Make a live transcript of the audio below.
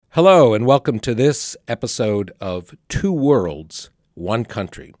Hello, and welcome to this episode of Two Worlds, One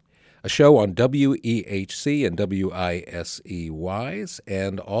Country, a show on WEHC and WISEYs,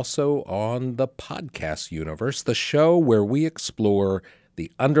 and also on the podcast universe, the show where we explore the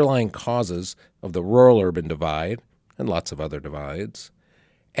underlying causes of the rural-urban divide and lots of other divides,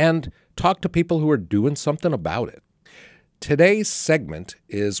 and talk to people who are doing something about it. Today's segment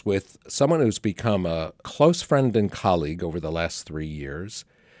is with someone who's become a close friend and colleague over the last 3 years,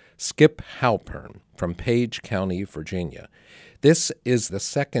 Skip Halpern from Page County, Virginia. This is the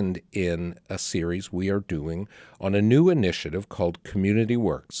second in a series we are doing on a new initiative called Community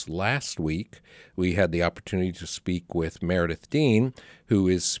Works. Last week, we had the opportunity to speak with Meredith Dean, who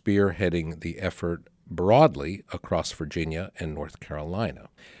is spearheading the effort broadly across Virginia and North Carolina.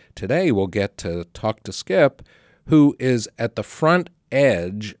 Today, we'll get to talk to Skip, who is at the front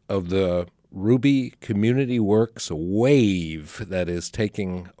edge of the Ruby Community Works wave that is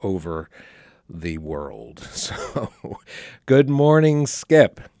taking over the world. So, good morning,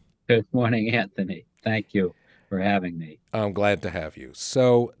 Skip. Good morning, Anthony. Thank you for having me. I'm glad to have you.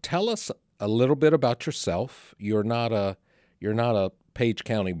 So, tell us a little bit about yourself. You're not a Page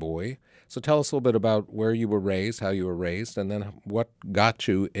County boy. So, tell us a little bit about where you were raised, how you were raised, and then what got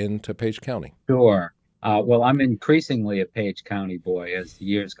you into Page County. Sure. Well, I'm increasingly a Page County boy as the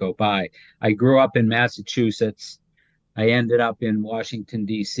years go by. I grew up in Massachusetts. I ended up in Washington,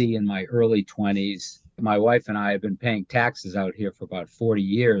 D.C. in my early 20s. My wife and I have been paying taxes out here for about 40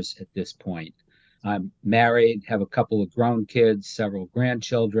 years at this point. I'm married, have a couple of grown kids, several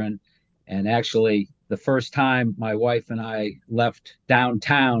grandchildren, and actually the first time my wife and I left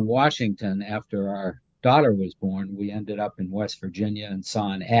downtown Washington after our daughter was born, we ended up in West Virginia and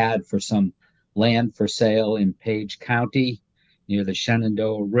saw an ad for some land for sale in Page County near the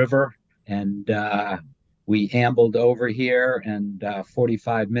Shenandoah River. And we ambled over here, and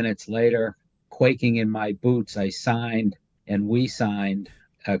 45 minutes later, quaking in my boots, I signed and we signed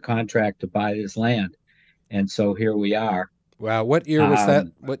a contract to buy this land. And so here we are. Wow. What year was that?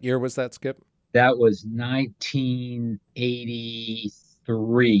 What year was that, Skip? That was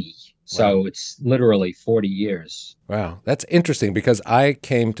 1983. So Wow. it's literally 40 years. Wow, that's interesting because I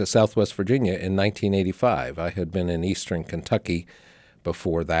came to Southwest Virginia in 1985. I had been in eastern Kentucky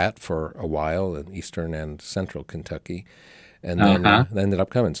before that for a while, in eastern and central Kentucky, and then ended up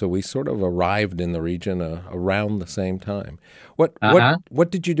coming. So we sort of arrived in the region around the same time. What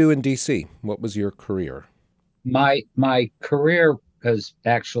did you do in D.C.? What was your career? My career has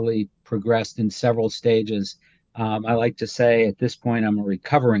actually progressed in several stages. I like to say at this point I'm a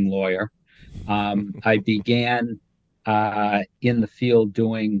recovering lawyer. I began in the field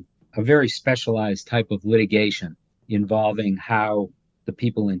doing a very specialized type of litigation involving how the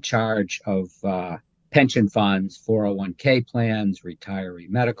people in charge of pension funds, 401k plans, retiree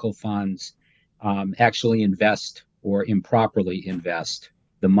medical funds actually invest or improperly invest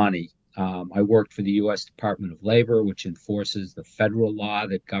the money. I worked for the U.S. Department of Labor, which enforces the federal law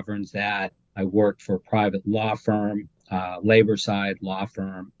that governs that. I worked for a private law firm, labor side law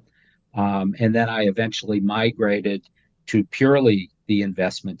firm. And then I eventually migrated to purely the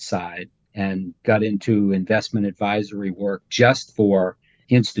investment side and got into investment advisory work just for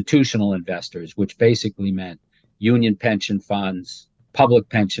institutional investors, which basically meant union pension funds, public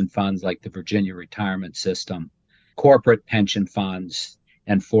pension funds like the Virginia retirement system, corporate pension funds,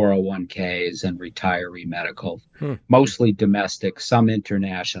 and 401ks and retiree medical, mostly domestic, some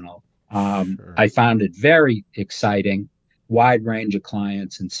international. Sure. I found it very exciting, wide range of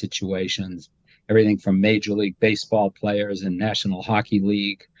clients and situations, everything from Major League Baseball players and National Hockey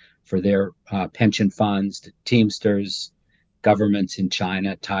League for their pension funds to Teamsters, governments in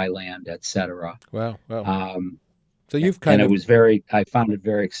China, Thailand, etc. Wow. So I found it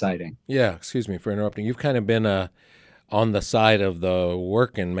very exciting. Yeah, excuse me for interrupting. You've kind of been on the side of the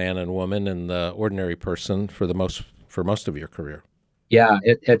working man and woman and the ordinary person for most of your career. Yeah,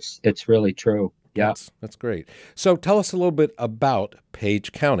 it's really true. Yeah. That's great. So tell us a little bit about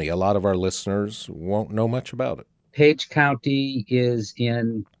Page County. A lot of our listeners won't know much about it. Page County is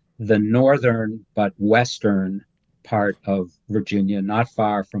in the northern but western part of Virginia, not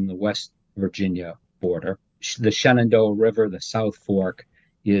far from the West Virginia border. The Shenandoah River, the South Fork,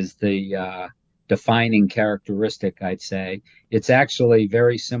 is the defining characteristic, I'd say. It's actually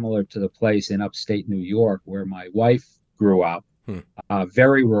very similar to the place in upstate New York where my wife grew up.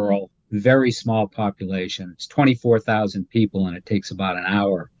 Very rural, very small population. It's 24,000 people, and it takes about an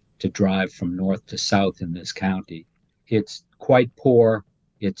hour to drive from north to south in this county. It's quite poor.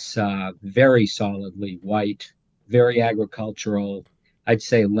 It's very solidly white, very agricultural. I'd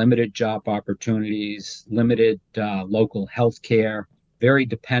say limited job opportunities, limited local health care, very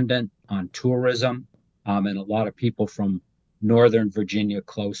dependent on tourism, and a lot of people from Northern Virginia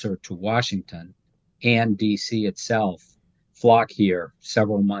closer to Washington and DC itself flock here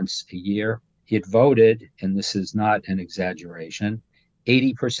several months a year. It voted, and this is not an exaggeration,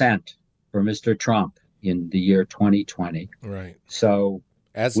 80% for Mr. Trump in the year 2020. Right. So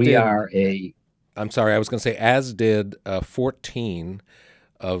As we did, are a, I'm sorry, I was going to say, as did 14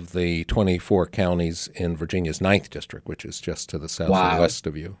 of the 24 counties in Virginia's ninth district, which is just to the south and wow, west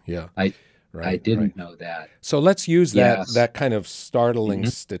of you. Yeah. I I Right, right. didn't know that. So let's use Yes. that kind of startling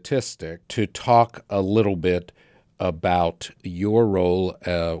Mhm. statistic to talk a little bit about your role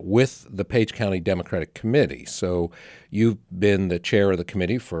with the Page County Democratic Committee. So you've been the chair of the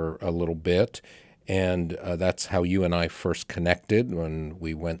committee for a little bit, and that's how you and I first connected when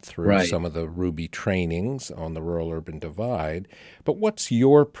we went through Right. some of the Ruby trainings on the rural-urban divide. But what's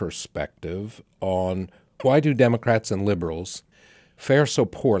your perspective on why do Democrats and liberals fare so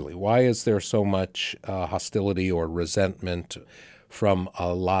poorly? Why is there so much hostility or resentment from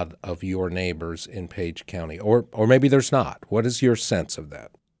a lot of your neighbors in Page County? Or maybe there's not. What is your sense of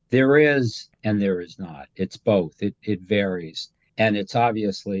that? There is and there is not. It's both. It varies. And it's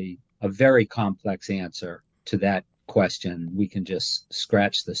obviously a very complex answer to that question. We can just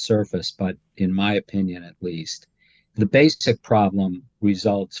scratch the surface, but in my opinion, at least, the basic problem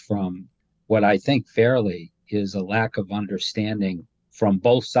results from what I think fairly is a lack of understanding from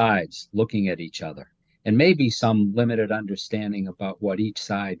both sides looking at each other, and maybe some limited understanding about what each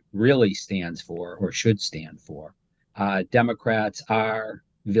side really stands for or should stand for. Democrats are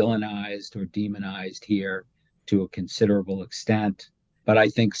villainized or demonized here to a considerable extent, but I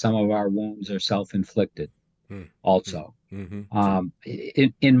think some of our wounds are self inflicted Mm-hmm. also. Mm-hmm.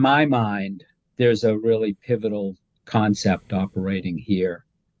 In my mind, there's a really pivotal concept operating here,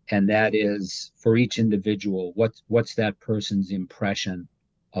 and that is for each individual, what's that person's impression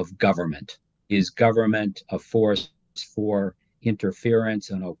of government? Is government a force for interference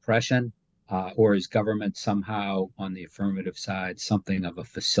and oppression, or is government somehow on the affirmative side something of a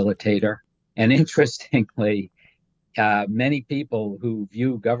facilitator? And interestingly, many people who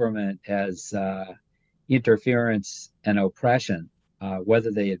view government as interference and oppression,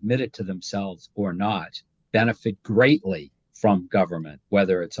 whether they admit it to themselves or not, benefit greatly from government,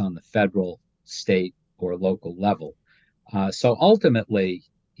 whether it's on the federal, state, or local level. So ultimately,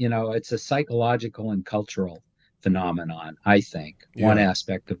 it's a psychological and cultural phenomenon, I think. One Yeah.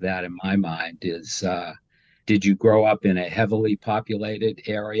 aspect of that in my mind is did you grow up in a heavily populated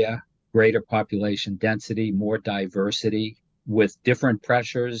area, greater population density, more diversity, with different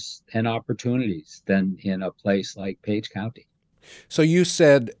pressures and opportunities than in a place like Page County? So you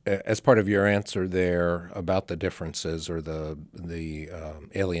said, as part of your answer there about the differences or the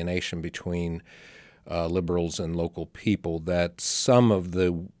alienation between liberals and local people, that some of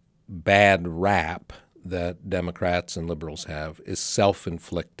the bad rap that Democrats and liberals have is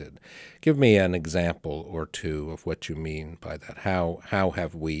self-inflicted. Give me an example or two of what you mean by that. How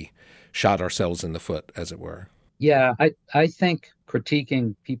have we shot ourselves in the foot, as it were? Yeah, I think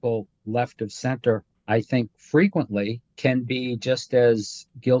critiquing people left of center, I think frequently can be just as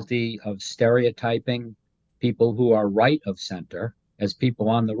guilty of stereotyping people who are right of center as people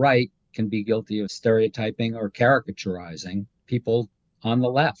on the right can be guilty of stereotyping or caricaturizing people on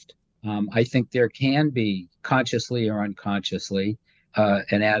the left. I think there can be, consciously or unconsciously,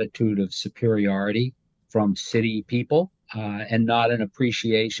 an attitude of superiority from city people, and not an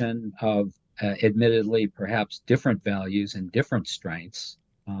appreciation of admittedly perhaps different values and different strengths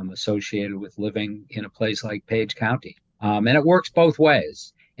associated with living in a place like Page County. And it works both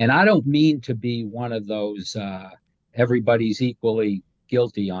ways. And I don't mean to be one of those everybody's equally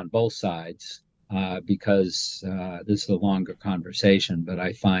guilty on both sides, because this is a longer conversation, but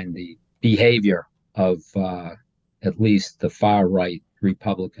I find the behavior of at least the far right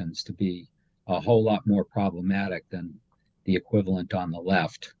Republicans to be a whole lot more problematic than the equivalent on the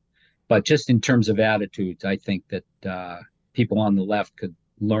left. But just in terms of attitudes, I think that people on the left could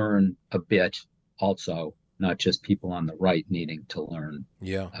learn a bit also, not just people on the right needing to learn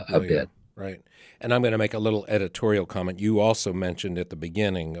Yeah, a yeah, yeah, bit. right. And I'm going to make a little editorial comment. You also mentioned at the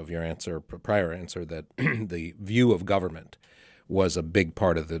beginning of your answer, prior answer, that the view of government was a big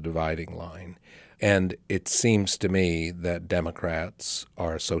part of the dividing line. And it seems to me that Democrats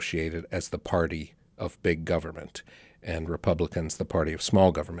are associated as the party of big government and Republicans the party of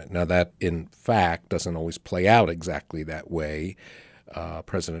small government. Now, that in fact doesn't always play out exactly that way.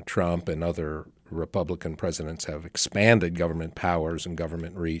 President Trump and other Republican presidents have expanded government powers and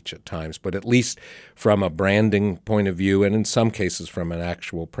government reach at times, but at least from a branding point of view, and in some cases from an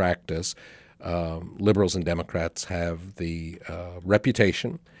actual practice, Liberals and Democrats have the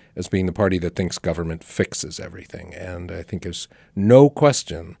reputation as being the party that thinks government fixes everything. And I think there's no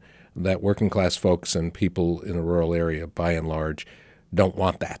question that working class folks and people in a rural area, by and large, don't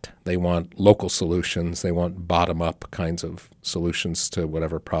want that. They want local solutions. They want bottom-up kinds of solutions to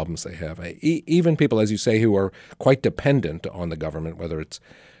whatever problems they have. Even people, as you say, who are quite dependent on the government, whether it's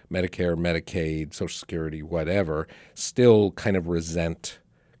Medicare, Medicaid, Social Security, whatever, still kind of resent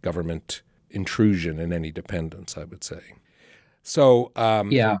government intrusion in any dependence, I would say. So,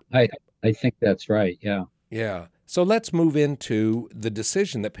 Yeah, I think that's right. Yeah. yeah. So let's move into the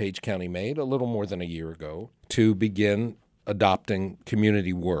decision that Page County made a little more than a year ago to begin adopting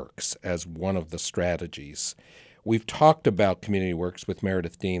Community Works as one of the strategies. We've talked about Community Works with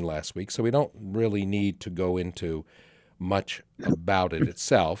Meredith Dean last week, so we don't really need to go into much about it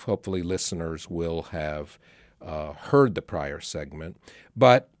itself. Hopefully, listeners will have heard the prior segment,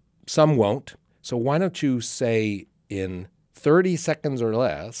 but some won't. So why don't you say in 30 seconds or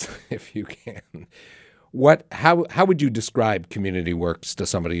less, if you can, how would you describe Community Works to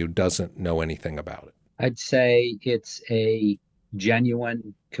somebody who doesn't know anything about it? I'd say it's a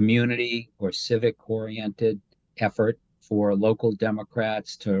genuine community or civic oriented effort for local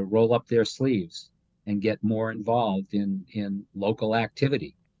Democrats to roll up their sleeves and get more involved in local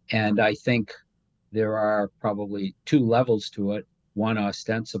activity. And I think there are probably two levels to it, one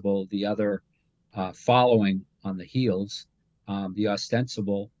ostensible, the other following on the heels. The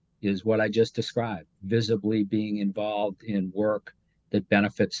ostensible is what I just described, visibly being involved in work that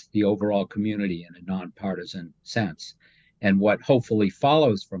benefits the overall community in a nonpartisan sense. And what hopefully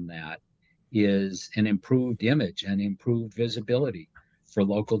follows from that is an improved image and improved visibility for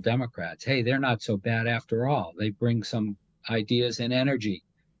local Democrats. Hey, they're not so bad after all. They bring some ideas and energy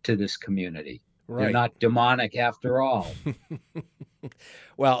to this community. They're Right. not demonic after all.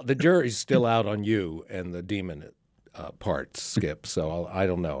 Well, the jury's still out on you and the demon part, Skip. So I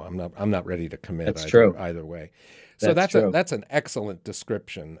don't know. I'm not ready to commit That's true. either way. So That's true. that's an excellent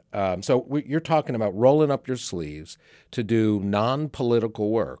description. You're talking about rolling up your sleeves to do non-political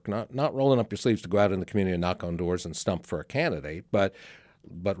work, not rolling up your sleeves to go out in the community and knock on doors and stump for a candidate, but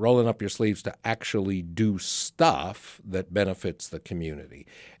rolling up your sleeves to actually do stuff that benefits the community.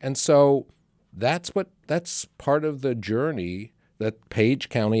 And so that's part of the journey that Page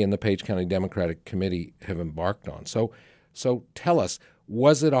County and the Page County Democratic Committee have embarked on. So tell us,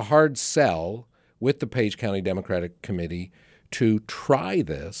 was it a hard sell with the Page County Democratic Committee to try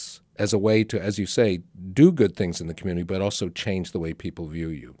this as a way to, as you say, do good things in the community, but also change the way people view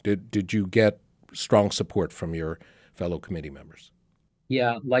you? Did you get strong support from your fellow committee members?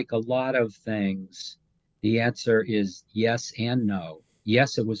 Yeah, like a lot of things, the answer is yes and no.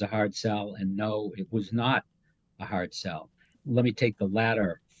 Yes, it was a hard sell, and no, it was not a hard sell. Let me take the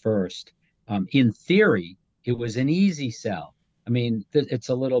latter first. In theory, it was an easy sell. I mean, it's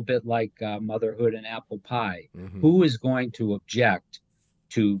a little bit like motherhood and apple pie. Mm-hmm. Who is going to object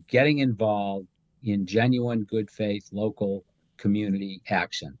to getting involved in genuine good faith local community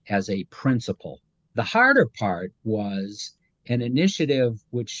action as a principle? The harder part was an initiative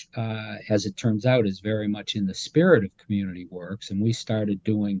which, as it turns out, is very much in the spirit of Community Works. And we started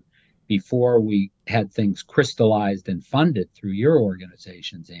doing before we had things crystallized and funded through your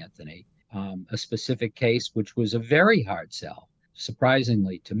organizations, Anthony, a specific case which was a very hard sell,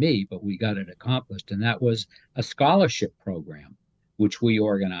 surprisingly to me, but we got it accomplished. And that was a scholarship program, which we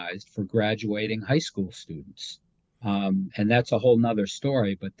organized for graduating high school students. And that's a whole nother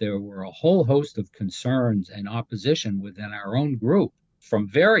story, but there were a whole host of concerns and opposition within our own group from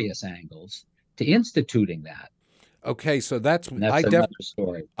various angles to instituting that. Okay, so And that's another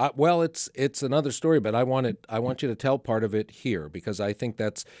story. well, it's another story, but I want you to tell part of it here because I think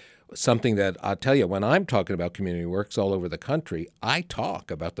that's something that I'll tell you when I'm talking about Community Works all over the country. I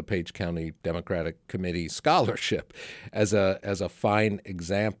talk about the Page County Democratic Committee scholarship as a fine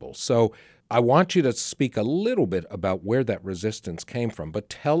example. So I want you to speak a little bit about where that resistance came from,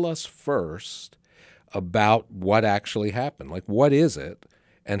 but tell us first about what actually happened. Like, what is it,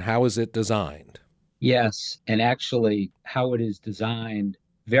 and how is it designed? Yes, and actually, how it is designed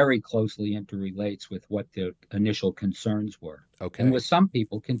very closely interrelates with what the initial concerns were, and Okay. with some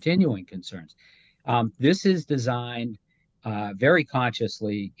people, continuing concerns. This is designed very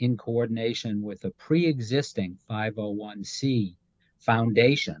consciously in coordination with a pre existing 501c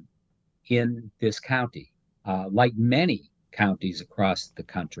foundation in this county. Like many counties across the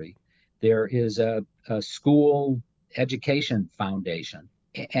country, there is a school education foundation.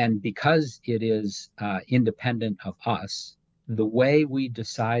 And because it is independent of us, the way we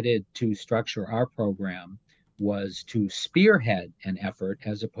decided to structure our program was to spearhead an effort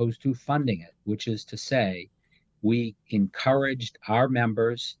as opposed to funding it, which is to say, we encouraged our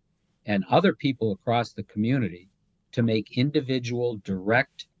members and other people across the community to make individual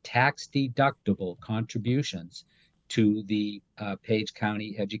direct tax deductible contributions to the Page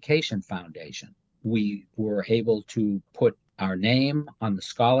County Education Foundation. We were able to put our name on the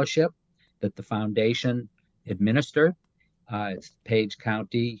scholarship that the foundation administered. It's Page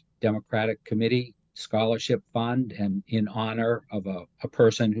County Democratic Committee Scholarship Fund, and in honor of a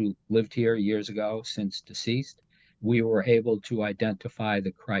person who lived here years ago, since deceased. We were able to identify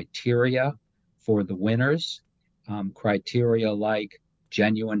the criteria for the winners, criteria like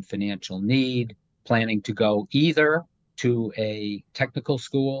genuine financial need, planning to go either to a technical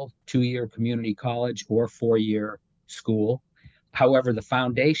school, 2-year community college, or 4-year school. However, the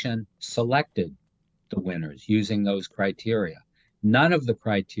foundation selected the winners using those criteria. None of the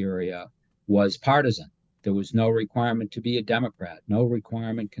criteria was partisan. There was no requirement to be a Democrat, no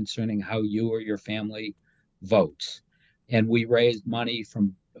requirement concerning how you or your family votes. And we raised money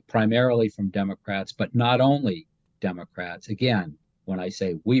primarily from Democrats, but not only Democrats. Again, when I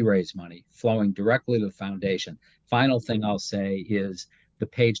say we raise money, flowing directly to the foundation. Final thing I'll say is the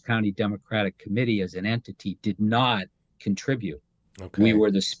Page County Democratic Committee as an entity did not contribute. Okay. We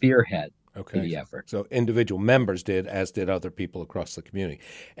were the spearhead Okay. for the effort. So individual members did, as did other people across the community.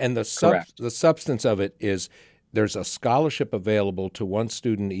 And the substance of it is there's a scholarship available to one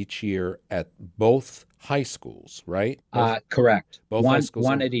student each year at both high schools, right? Correct. Both high schools.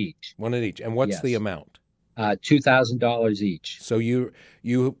 One at each. One at each. And what's the amount? $2,000 each. So you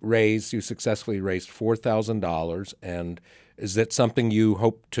successfully raised $4,000, and is that something you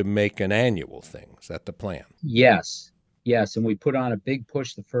hope to make an annual thing? Is that the plan? Yes, and we put on a big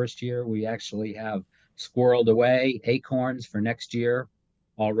push the first year. We actually have squirreled away acorns for next year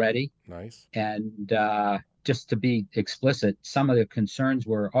already. Nice. And just to be explicit, some of the concerns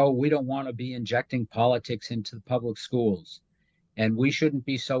were, we don't want to be injecting politics into the public schools, and we shouldn't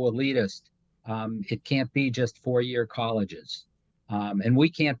be so elitist. It can't be just 4-year colleges. And we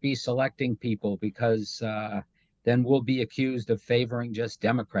can't be selecting people because then we'll be accused of favoring just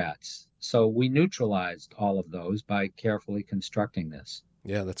Democrats. So we neutralized all of those by carefully constructing this.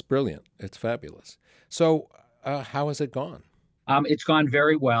 Yeah, that's brilliant. It's fabulous. So how has it gone? It's gone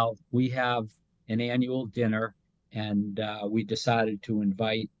very well. We have an annual dinner, and we decided to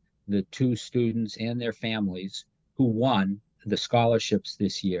invite the 2 students and their families who won the scholarships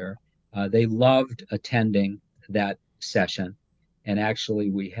this year. They loved attending that session. And actually,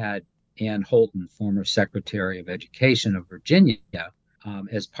 we had Ann Holton, former Secretary of Education of Virginia,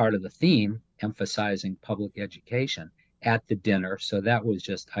 as part of the theme, emphasizing public education at the dinner. So that was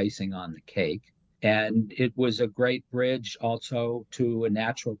just icing on the cake. And it was a great bridge also to a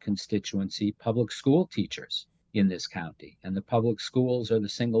natural constituency, public school teachers in this county. And the public schools are the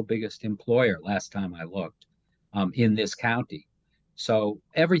single biggest employer, last time I looked, in this county. So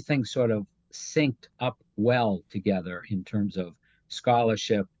everything sort of synced up well together in terms of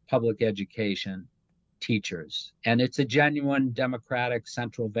scholarship, public education, teachers. And it's a genuine democratic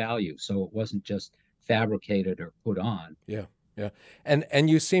central value. So it wasn't just fabricated or put on. Yeah. And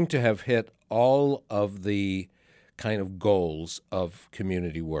you seem to have hit all of the kind of goals of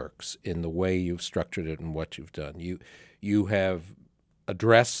Community Works in the way you've structured it and what you've done. You have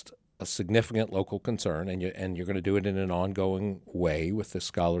addressed a significant local concern, and you're going to do it in an ongoing way with the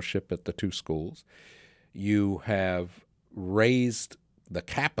scholarship at the 2 schools. You have raised the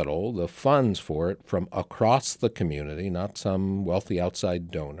capital, the funds for it, from across the community, not some wealthy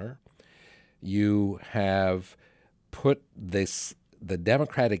outside donor. You have put the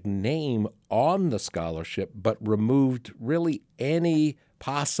Democratic name on the scholarship, but removed really any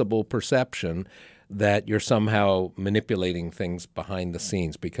possible perception that you're somehow manipulating things behind the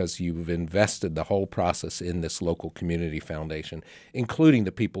scenes, because you've invested the whole process in this local community foundation, including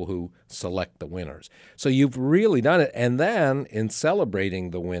the people who select the winners. So you've really done it. And then in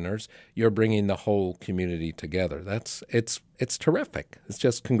celebrating the winners, you're bringing the whole community together. It's terrific. It's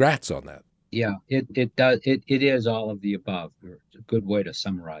just congrats on that. Yeah, it does. It is all of the above. It's a good way to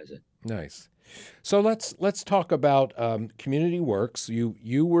summarize it. Nice. So let's talk about Community Works.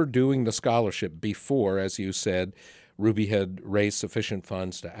 You were doing the scholarship before, as you said. Ruby had raised sufficient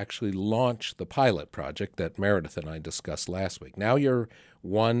funds to actually launch the pilot project that Meredith and I discussed last week. Now you're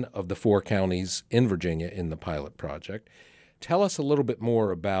one of the 4 counties in Virginia in the pilot project. Tell us a little bit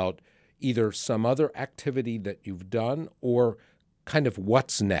more about either some other activity that you've done or kind of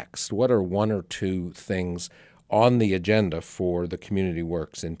what's next. What are 1 or 2 things on the agenda for the Community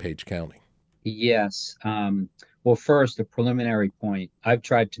Works in Page County? Yes. Well, first, a preliminary point. I've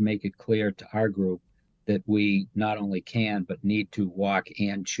tried to make it clear to our group that we not only can, but need to walk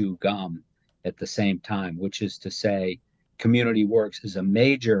and chew gum at the same time, which is to say, community works is a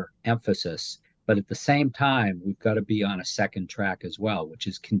major emphasis, but at the same time, we've got to be on a second track as well, which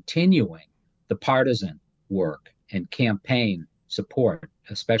is continuing the partisan work and campaign support,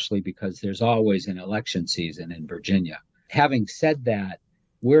 especially because there's always an election season in Virginia. Having said that,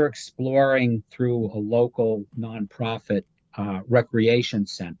 we're exploring through a local nonprofit recreation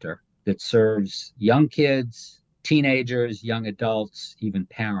center that serves young kids, teenagers, young adults, even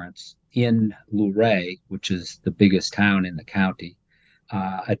parents in Luray, which is the biggest town in the county,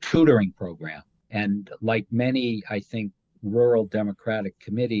 a tutoring program. And like many, I think, rural Democratic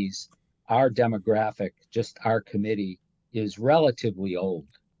committees, our demographic, just our committee, is relatively old.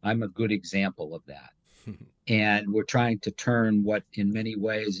 I'm a good example of that. And we're trying to turn what in many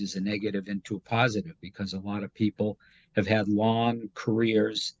ways is a negative into a positive, because a lot of people have had long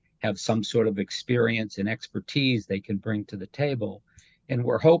careers, have some sort of experience and expertise they can bring to the table. And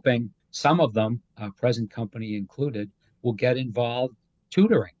we're hoping some of them, present company included, will get involved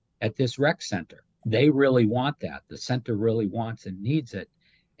tutoring at this rec center. They really want that. The center really wants and needs it.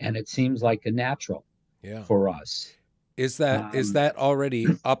 And it seems like a natural for us. Is that already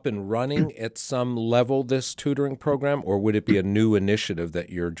up and running at some level, this tutoring program, or would it be a new initiative that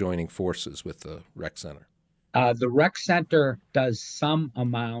you're joining forces with the rec center? The rec center does some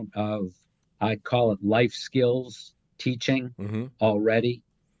amount of, I'd call it life skills teaching already.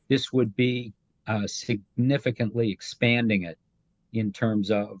 This would be significantly expanding it in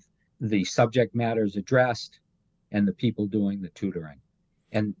terms of the subject matters addressed and the people doing the tutoring.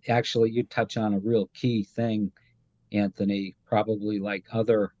 And actually, you touch on a real key thing, Anthony, probably like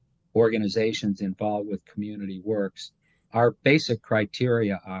other organizations involved with community works. Our basic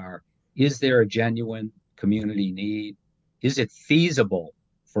criteria are, is there a genuine community need? Is it feasible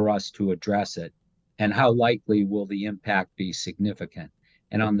for us to address it? And how likely will the impact be significant?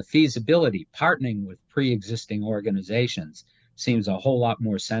 And on the feasibility, partnering with pre-existing organizations seems a whole lot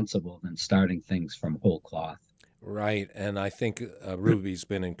more sensible than starting things from whole cloth. Right, and I think Ruby's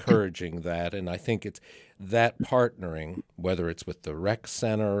been encouraging that, and I think it's that partnering, whether it's with the rec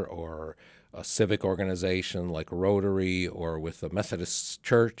center or a civic organization like Rotary or with a Methodist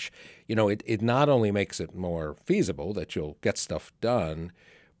church, it not only makes it more feasible that you'll get stuff done,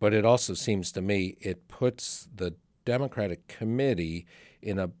 but it also seems to me it puts the Democratic committee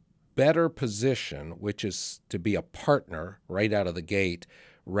in a better position, which is to be a partner right out of the gate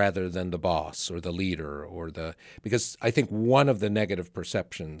rather than the boss or the leader because I think one of the negative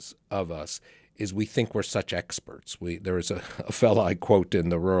perceptions of us is we think we're such experts. There is a fellow I quote in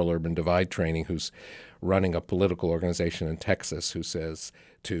the rural-urban divide training who's running a political organization in Texas who says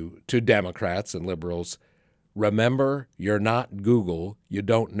to Democrats and liberals, remember, you're not Google. You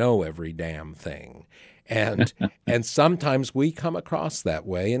don't know every damn thing. And sometimes we come across that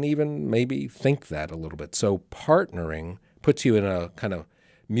way and even maybe think that a little bit. So partnering puts you in a kind of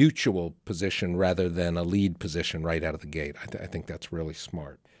mutual position rather than a lead position right out of the gate. I think that's really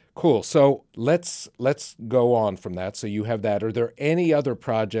smart. Cool. So let's go on from that. So you have that. Are there any other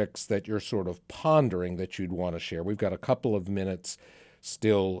projects that you're sort of pondering that you'd want to share? We've got a couple of minutes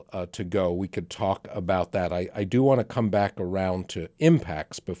still to go. We could talk about that. I do want to come back around to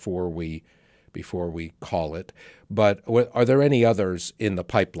impacts before we call it. But are there any others in the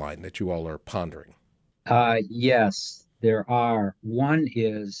pipeline that you all are pondering? Yes, there are. One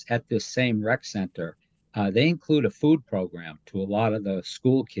is at this same rec center. They include a food program to a lot of the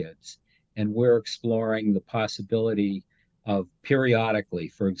school kids, and we're exploring the possibility of periodically,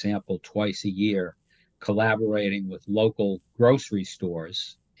 for example, twice a year, collaborating with local grocery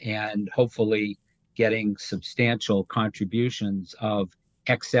stores and hopefully getting substantial contributions of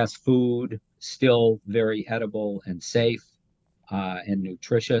excess food, still very edible and safe and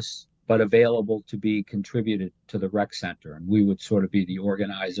nutritious, but available to be contributed to the rec center. And we would sort of be the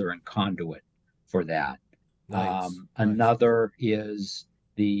organizer and conduit for that. Nice. Another is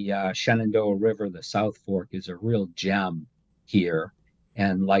the Shenandoah River, the South Fork, is a real gem here.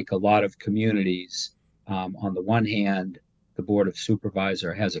 And like a lot of communities, on the one hand, the Board of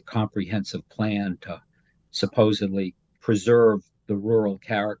Supervisors has a comprehensive plan to supposedly preserve the rural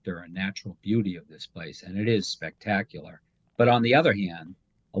character and natural beauty of this place, and it is spectacular. But on the other hand,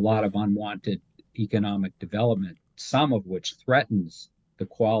 a lot of unwanted economic development, some of which threatens the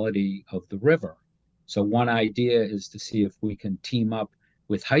quality of the river. So one idea is to see if we can team up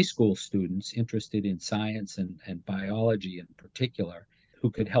with high school students interested in science and biology in particular, who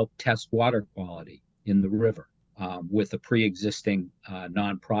could help test water quality in the river with a pre-existing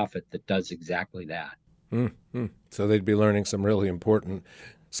nonprofit that does exactly that. Mm-hmm. So they'd be learning some really important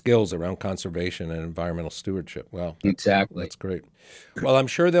skills around conservation and environmental stewardship. Well, Exactly. that's great. Well, I'm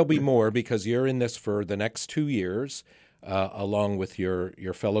sure there'll be more because you're in this for the next 2 years, along with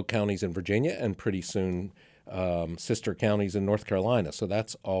your fellow counties in Virginia and pretty soon sister counties in North Carolina. So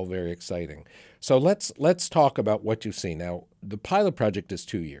that's all very exciting. So let's talk about what you've seen. Now, the pilot project is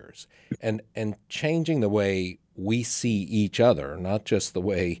 2 years, and changing the way we see each other, not just the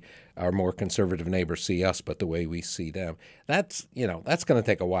way our more conservative neighbors see us, but the way we see them. That's going to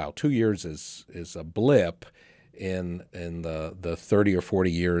take a while. 2 years is a blip in the 30 or 40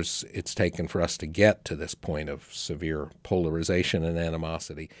 years it's taken for us to get to this point of severe polarization and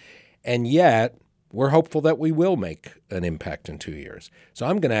animosity. And yet, we're hopeful that we will make an impact in 2 years. So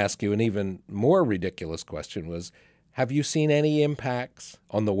I'm going to ask you an even more ridiculous question was, have you seen any impacts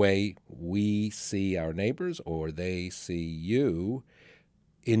on the way we see our neighbors or they see you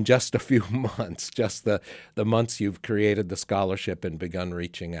in just a few months, just the months you've created the scholarship and begun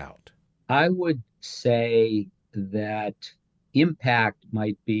reaching out? I would say that impact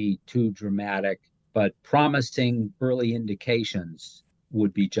might be too dramatic, but promising early indications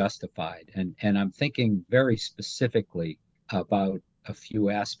would be justified. And I'm thinking very specifically about a few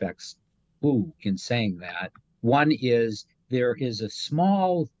aspects, in saying that. One is there is a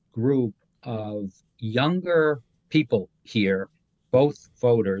small group of younger people here, both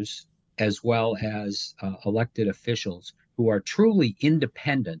voters as well as elected officials, who are truly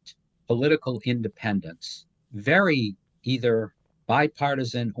independent, political independence, very either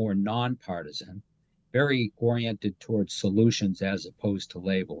bipartisan or nonpartisan, very oriented towards solutions as opposed to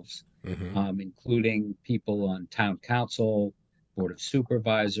labels, including people on town council, board of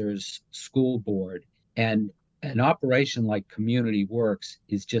supervisors, school board. And an operation like Community Works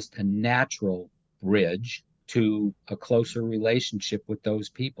is just a natural bridge to a closer relationship with those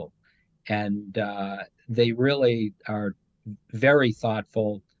people. And they really are very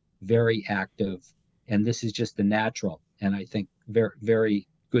thoughtful, very active, and this is just the natural. And I think very, very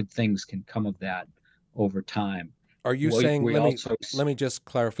good things can come of that over time. Are you We, saying, we also, let me just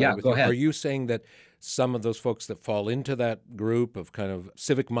clarify yeah, with go you. Are ahead. you saying that some of those folks that fall into that group of kind of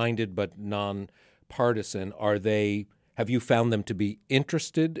civic-minded but non-partisan, have you found them to be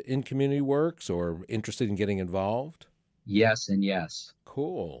interested in community works or interested in getting involved? Yes, and yes.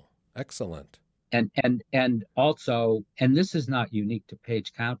 Cool. Excellent. And also, and this is not unique to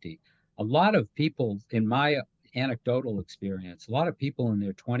Page County. A lot of people, in my anecdotal experience, a lot of people in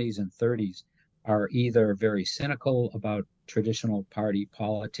their 20s and 30s are either very cynical about traditional party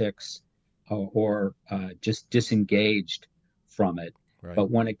politics or just disengaged from it. Right. But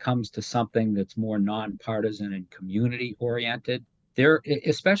when it comes to something that's more nonpartisan and community oriented, they're,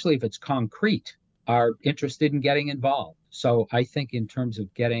 especially if it's concrete, are interested in getting involved. So I think in terms of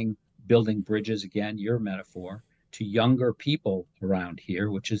building bridges, again, your metaphor, to younger people around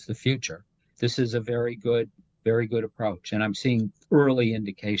here, which is the future, this is a very good approach. And I'm seeing early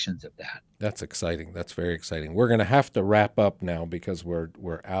indications of that. That's exciting. That's very exciting. We're going to have to wrap up now because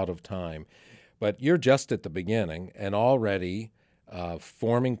we're out of time. But you're just at the beginning and already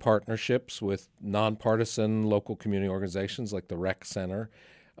forming partnerships with nonpartisan local community organizations like the Rec Center,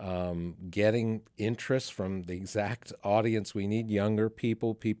 getting interest from the exact audience we need, younger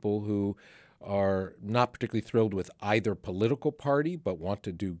people, people who are not particularly thrilled with either political party but want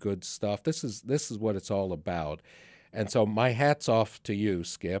to do good stuff. This is what it's all about. And so my hat's off to you,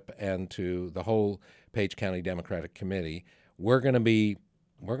 Skip, and to the whole Page County Democratic Committee. We're going to be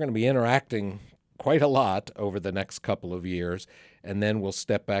interacting quite a lot over the next couple of years, and then we'll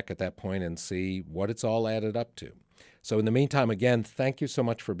step back at that point and see what it's all added up to. So in the meantime, again, thank you so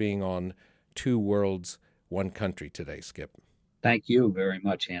much for being on Two Worlds, One Country today, Skip. Thank you very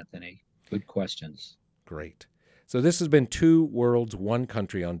much, Anthony. Good questions. Great. So this has been Two Worlds, One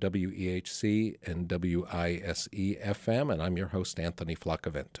Country on WEHC and WISE FM, and I'm your host, Anthony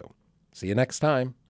Flacavento. See you next time.